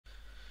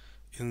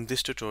In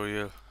this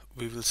tutorial,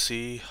 we will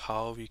see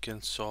how we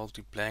can solve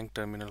the blank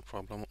terminal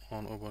problem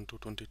on Ubuntu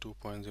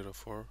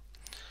 22.04.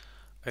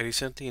 I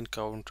recently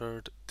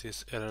encountered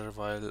this error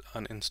while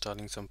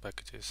uninstalling some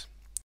packages.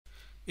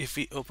 If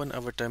we open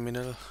our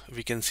terminal,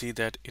 we can see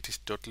that it is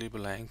totally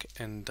blank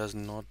and does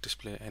not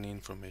display any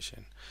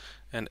information.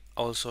 And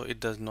also it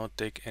does not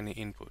take any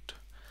input.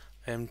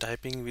 I am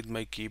typing with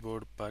my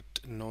keyboard but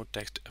no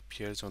text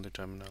appears on the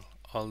terminal,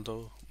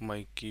 although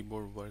my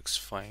keyboard works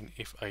fine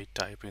if I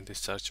type in the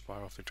search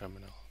bar of the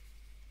terminal.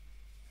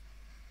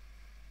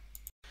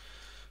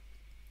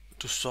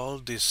 To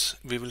solve this,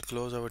 we will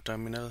close our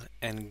terminal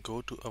and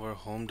go to our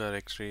home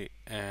directory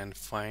and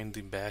find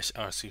the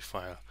bashrc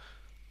file.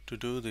 To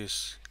do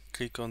this,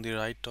 click on the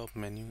right top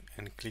menu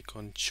and click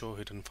on Show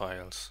Hidden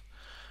Files.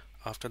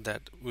 After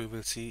that, we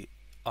will see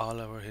all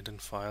our hidden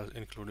files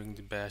including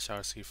the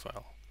bashrc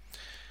file.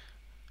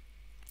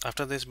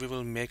 After this, we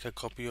will make a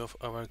copy of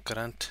our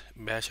current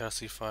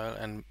bashrc file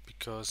and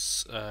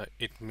because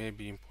it may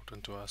be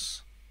important to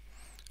us.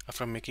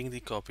 After making the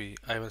copy,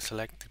 I will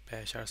select the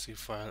bashrc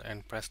file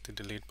and press the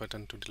delete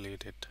button to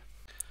delete it.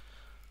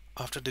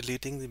 After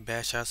deleting the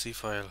bashrc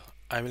file,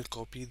 I will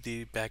copy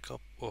the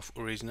backup of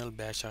original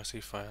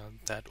bashrc file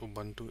that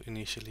Ubuntu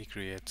initially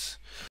creates.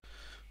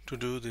 To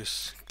do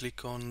this,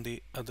 click on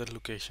the other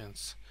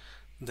locations,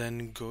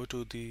 then go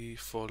to the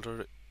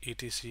folder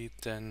etc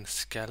then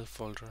scal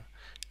folder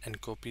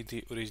and copy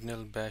the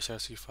original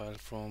bashrc file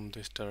from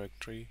this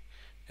directory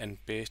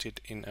and paste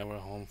it in our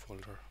home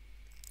folder.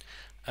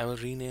 I will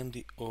rename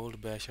the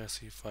old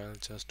bashrc file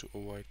just to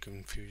avoid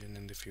confusion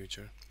in the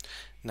future.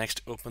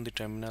 Next, open the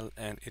terminal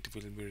and it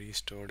will be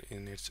restored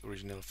in its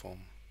original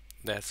form.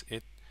 That's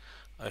it.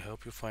 I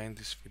hope you find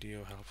this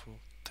video helpful.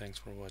 Thanks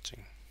for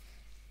watching.